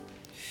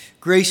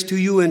Grace to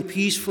you and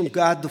peace from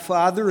God the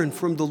Father and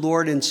from the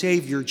Lord and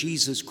Savior,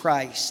 Jesus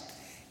Christ.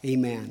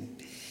 Amen.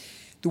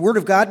 The Word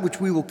of God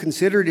which we will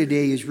consider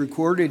today is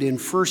recorded in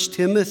 1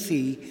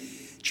 Timothy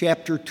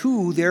chapter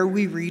 2. There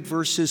we read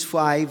verses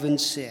 5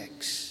 and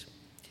 6.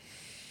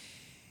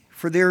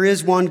 For there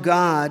is one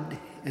God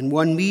and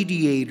one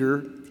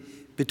mediator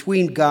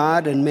between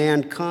God and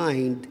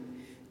mankind,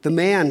 the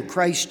man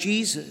Christ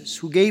Jesus,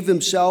 who gave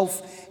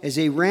himself as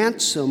a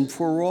ransom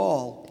for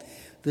all,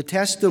 the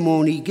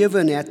testimony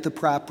given at the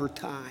proper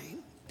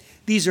time.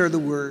 These are the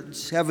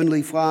words.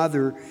 Heavenly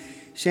Father,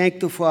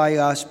 sanctify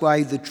us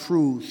by the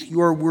truth.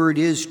 Your word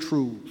is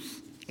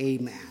truth.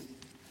 Amen.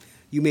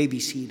 You may be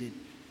seated.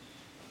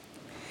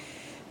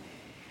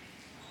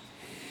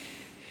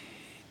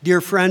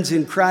 Dear friends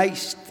in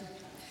Christ,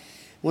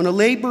 when a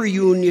labor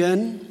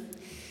union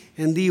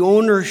and the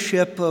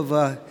ownership of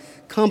a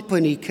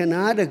company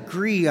cannot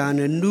agree on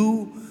a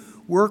new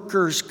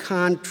workers'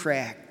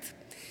 contract,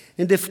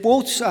 and if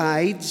both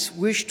sides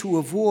wish to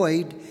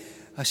avoid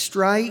a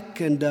strike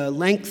and a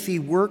lengthy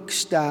work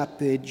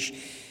stoppage,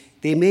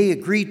 they may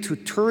agree to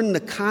turn the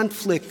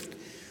conflict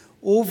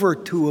over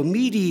to a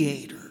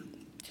mediator.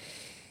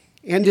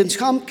 And in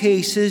some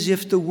cases,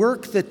 if the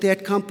work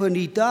that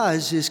company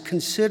does is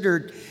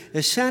considered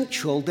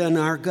essential, then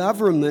our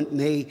government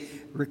may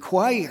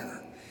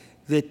require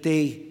that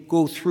they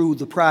go through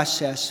the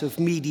process of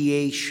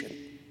mediation.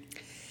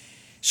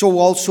 So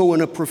also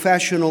when a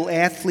professional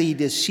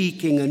athlete is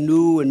seeking a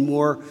new and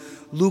more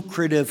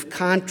lucrative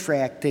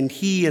contract and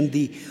he and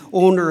the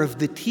owner of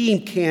the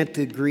team can't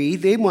agree,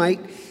 they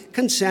might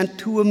consent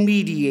to a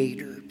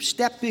mediator,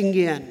 stepping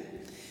in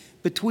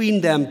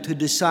between them to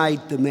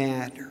decide the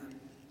matter.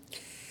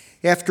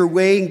 After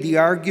weighing the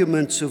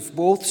arguments of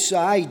both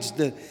sides,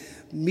 the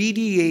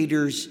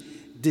mediator's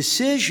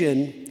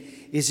decision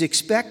is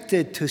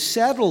expected to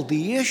settle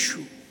the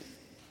issue.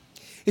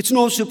 It's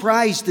no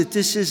surprise that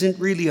this isn't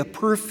really a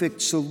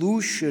perfect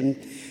solution.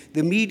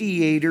 The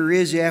mediator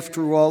is,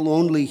 after all,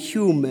 only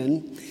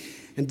human.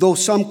 And though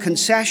some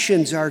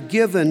concessions are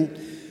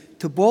given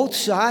to both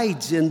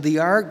sides in the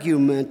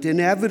argument,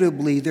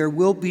 inevitably there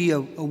will be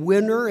a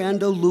winner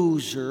and a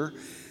loser,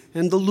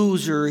 and the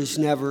loser is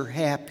never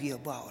happy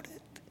about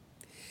it.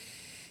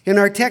 In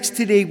our text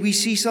today, we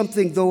see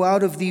something, though,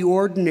 out of the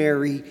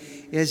ordinary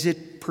as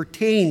it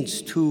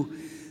pertains to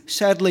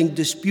settling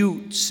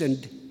disputes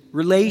and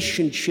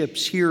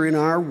relationships here in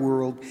our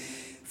world.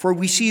 For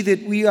we see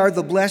that we are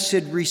the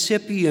blessed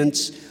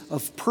recipients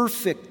of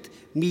perfect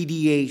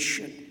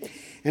mediation.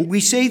 And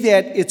we say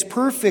that it's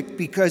perfect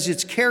because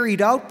it's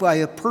carried out by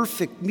a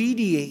perfect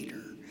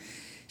mediator.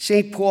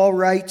 St. Paul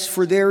writes,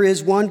 "For there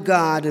is one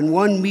God and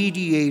one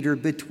mediator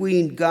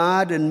between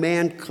God and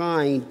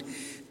mankind,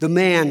 the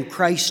man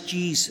Christ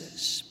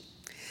Jesus."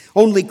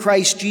 Only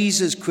Christ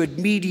Jesus could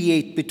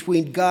mediate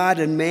between God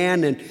and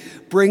man and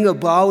bring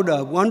about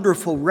a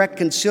wonderful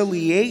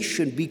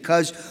reconciliation,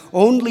 because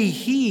only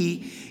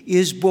he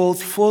is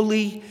both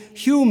fully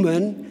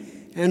human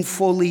and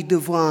fully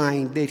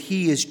divine, that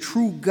he is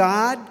true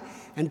God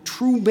and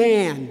true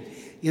man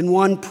in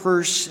one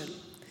person.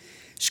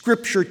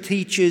 Scripture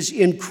teaches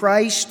in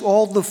Christ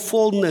all the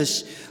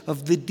fullness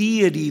of the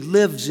deity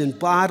lives in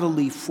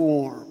bodily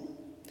form.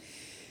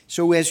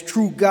 So as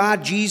true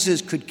God,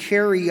 Jesus could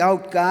carry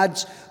out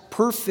God's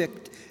perfect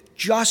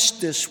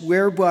justice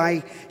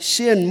whereby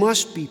sin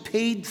must be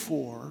paid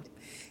for.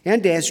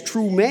 And as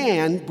true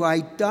man,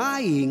 by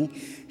dying,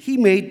 he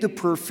made the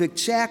perfect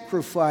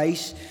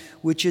sacrifice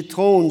which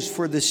atones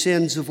for the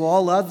sins of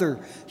all other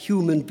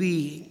human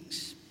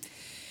beings.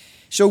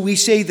 So we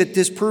say that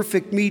this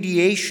perfect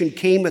mediation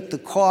came at the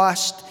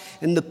cost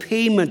and the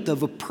payment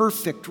of a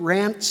perfect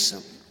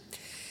ransom.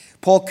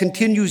 Paul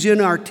continues in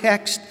our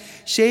text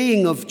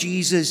saying of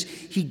Jesus,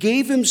 he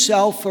gave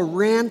himself a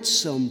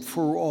ransom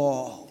for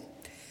all.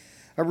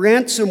 A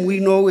ransom, we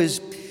know, is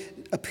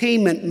a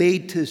payment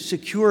made to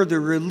secure the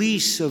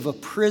release of a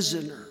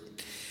prisoner.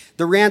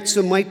 The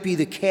ransom might be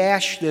the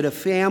cash that a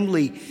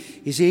family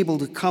is able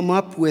to come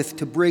up with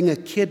to bring a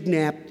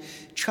kidnapped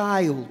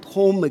child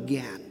home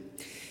again.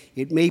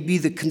 It may be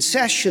the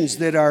concessions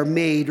that are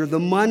made or the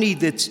money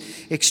that's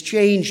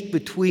exchanged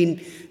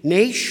between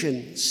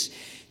nations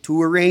to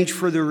arrange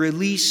for the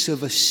release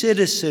of a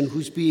citizen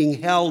who's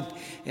being held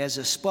as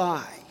a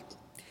spy.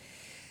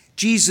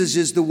 Jesus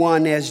is the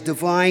one, as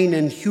divine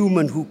and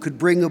human, who could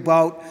bring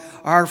about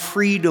our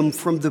freedom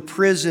from the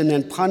prison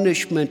and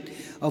punishment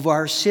of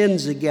our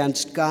sins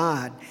against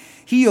God.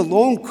 He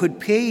alone could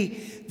pay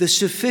the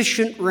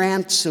sufficient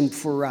ransom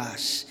for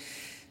us.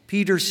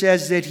 Peter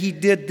says that he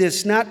did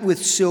this not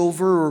with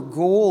silver or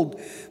gold,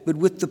 but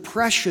with the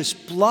precious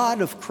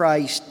blood of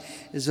Christ,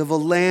 as of a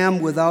lamb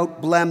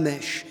without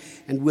blemish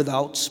and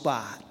without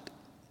spot.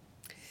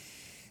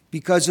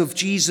 Because of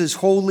Jesus'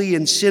 holy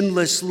and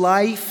sinless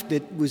life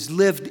that was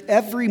lived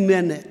every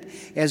minute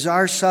as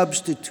our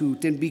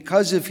substitute, and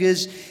because of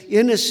his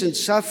innocent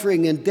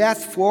suffering and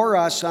death for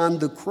us on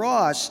the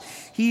cross,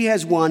 he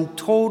has won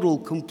total,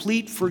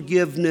 complete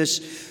forgiveness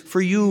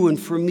for you and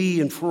for me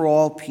and for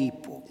all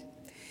people.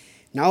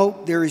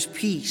 Now there is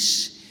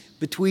peace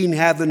between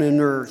heaven and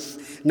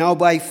earth. Now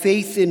by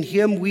faith in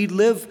him we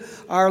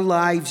live our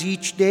lives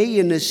each day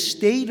in a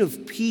state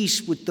of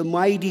peace with the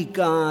mighty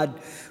God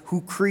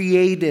who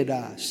created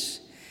us.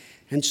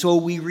 And so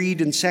we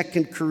read in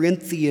 2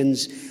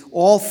 Corinthians,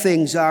 all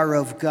things are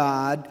of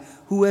God,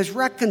 who has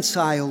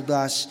reconciled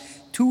us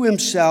to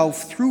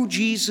himself through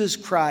Jesus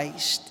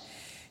Christ.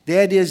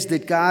 That is,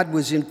 that God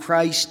was in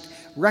Christ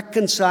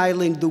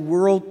reconciling the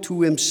world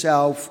to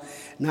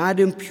himself, not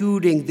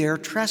imputing their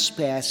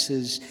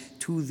trespasses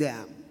to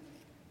them.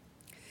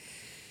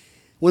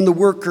 When the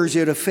workers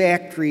at a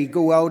factory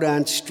go out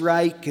on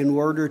strike in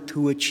order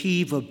to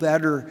achieve a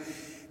better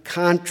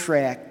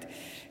contract,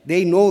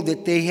 they know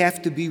that they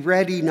have to be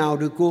ready now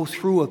to go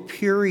through a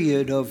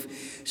period of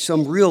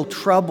some real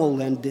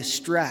trouble and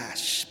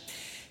distress,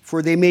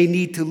 for they may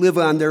need to live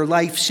on their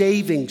life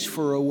savings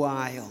for a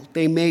while.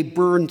 They may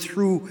burn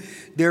through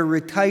their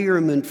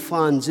retirement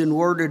funds in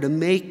order to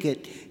make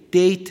it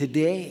day to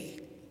day.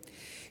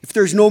 If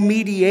there's no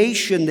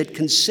mediation that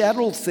can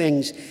settle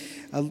things,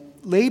 a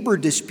labor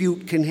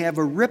dispute can have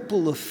a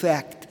ripple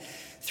effect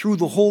through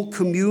the whole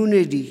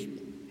community,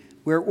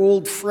 where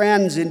old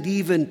friends and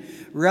even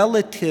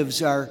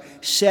relatives are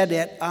set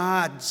at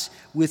odds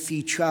with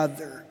each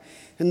other.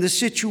 And the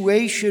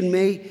situation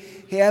may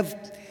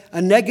have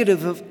a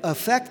negative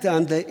effect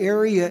on the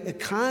area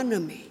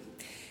economy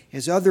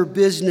as other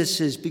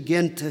businesses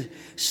begin to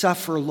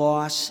suffer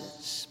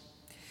losses.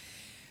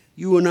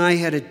 You and I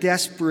had a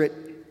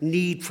desperate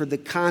need for the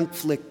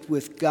conflict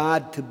with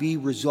God to be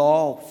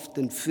resolved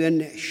and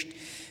finished,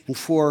 and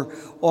for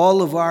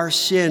all of our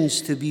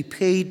sins to be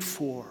paid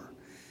for,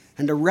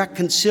 and a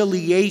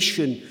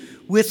reconciliation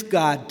with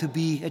God to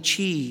be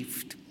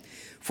achieved.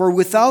 For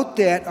without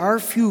that, our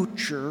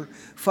future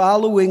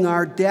following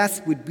our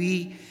death would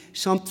be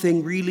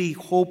something really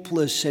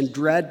hopeless and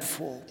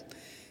dreadful.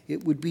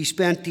 It would be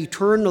spent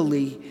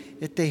eternally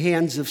at the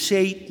hands of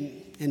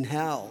Satan in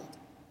hell.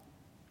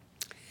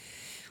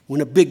 When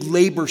a big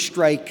labor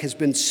strike has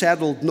been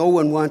settled, no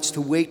one wants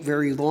to wait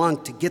very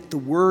long to get the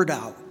word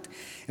out.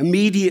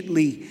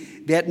 Immediately,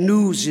 that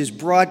news is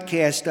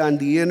broadcast on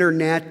the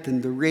internet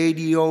and the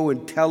radio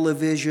and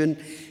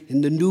television,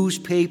 in the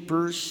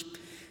newspapers.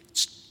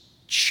 It's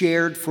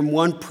shared from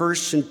one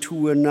person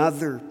to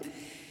another.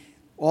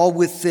 All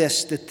with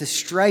this, that the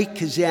strike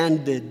has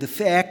ended, the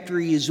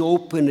factory is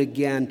open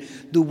again,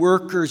 the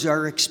workers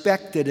are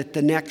expected at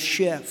the next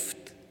shift.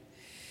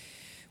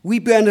 We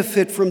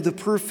benefit from the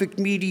perfect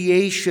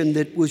mediation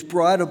that was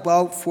brought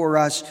about for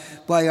us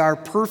by our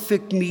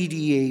perfect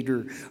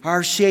mediator,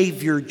 our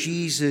Savior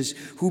Jesus,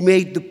 who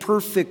made the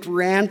perfect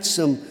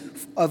ransom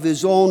of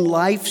his own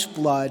life's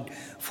blood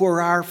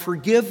for our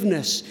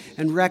forgiveness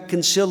and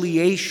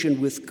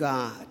reconciliation with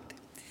God.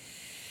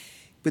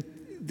 But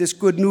this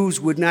good news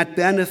would not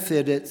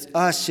benefit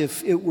us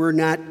if it were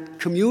not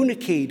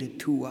communicated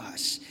to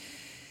us.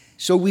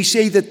 So we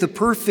say that the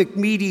perfect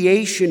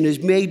mediation is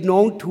made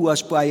known to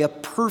us by a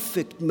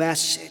perfect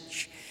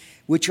message,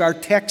 which our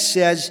text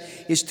says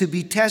is to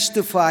be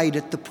testified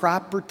at the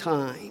proper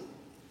time.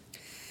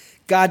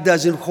 God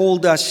doesn't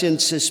hold us in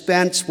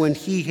suspense when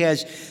he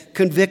has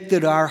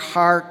convicted our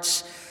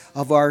hearts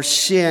of our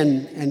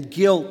sin and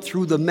guilt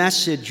through the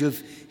message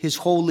of his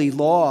holy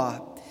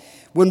law.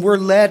 When we're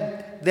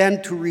led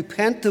then to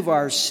repent of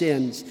our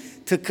sins,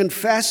 to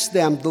confess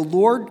them, the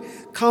Lord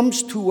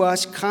comes to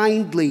us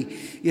kindly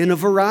in a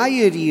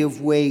variety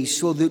of ways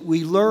so that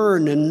we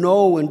learn and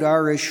know and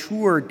are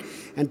assured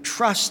and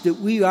trust that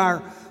we are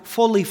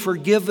fully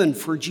forgiven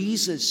for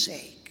Jesus'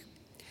 sake.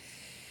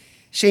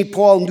 St.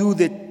 Paul knew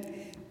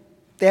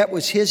that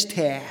was his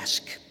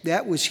task.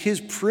 That was his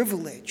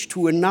privilege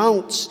to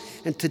announce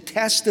and to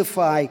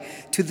testify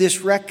to this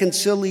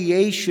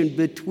reconciliation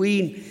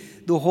between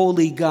the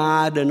holy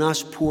God and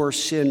us poor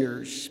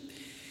sinners.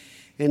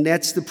 And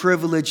that's the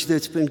privilege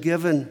that's been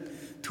given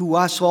to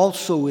us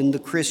also in the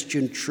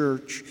Christian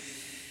church.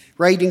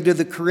 Writing to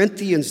the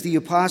Corinthians, the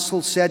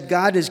apostle said,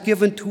 God has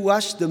given to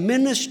us the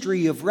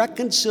ministry of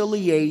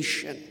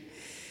reconciliation.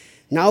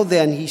 Now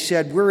then, he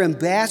said, we're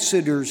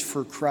ambassadors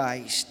for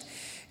Christ.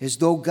 As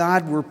though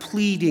God were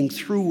pleading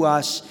through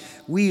us,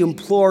 we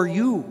implore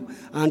you,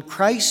 on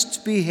Christ's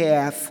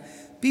behalf,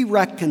 be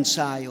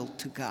reconciled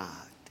to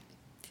God.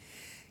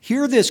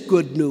 Hear this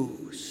good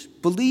news.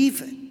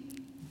 Believe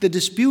it. The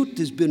dispute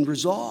has been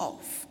resolved.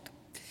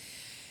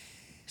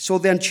 So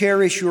then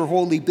cherish your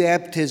holy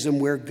baptism,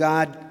 where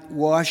God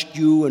washed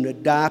you and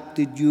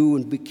adopted you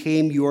and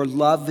became your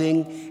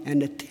loving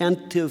and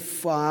attentive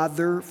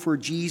Father for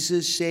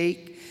Jesus'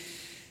 sake.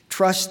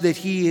 Trust that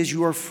he is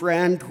your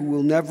friend who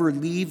will never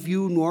leave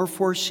you nor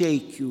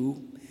forsake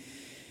you.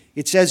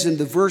 It says in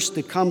the verse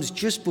that comes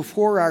just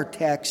before our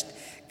text,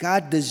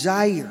 God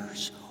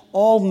desires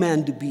all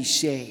men to be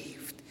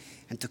saved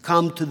and to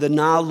come to the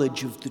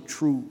knowledge of the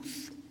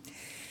truth.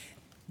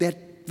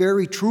 That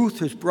very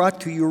truth is brought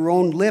to your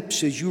own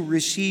lips as you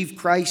receive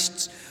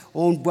Christ's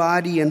own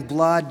body and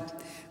blood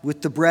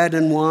with the bread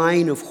and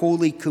wine of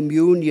Holy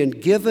Communion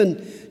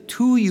given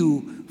to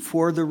you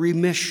for the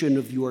remission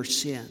of your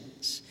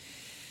sins.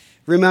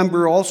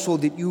 Remember also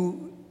that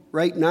you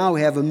right now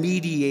have a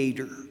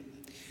mediator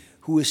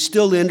who is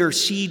still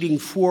interceding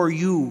for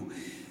you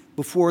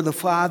before the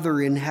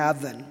Father in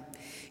heaven.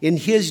 In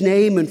his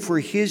name and for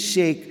his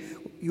sake,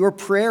 your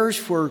prayers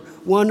for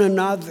one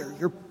another,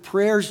 your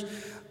prayers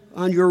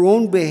on your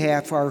own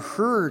behalf are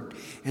heard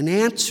and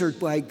answered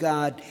by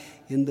God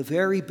in the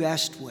very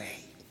best way.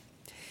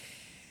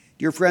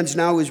 Dear friends,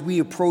 now as we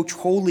approach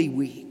Holy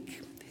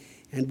Week,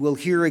 and we'll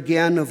hear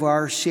again of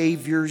our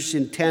Savior's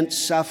intense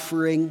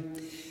suffering,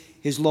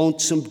 his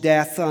lonesome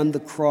death on the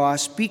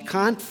cross, be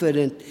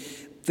confident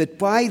that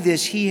by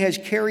this he has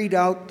carried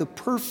out the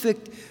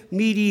perfect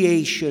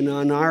mediation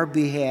on our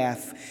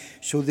behalf,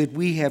 so that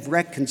we have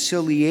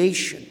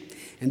reconciliation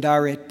and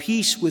are at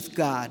peace with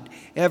God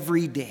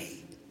every day.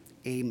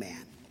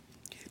 Amen.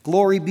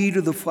 Glory be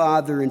to the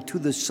Father, and to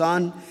the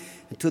Son,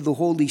 and to the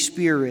Holy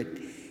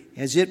Spirit,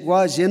 as it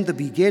was in the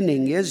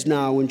beginning, is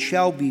now, and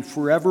shall be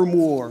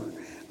forevermore.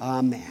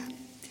 Amen.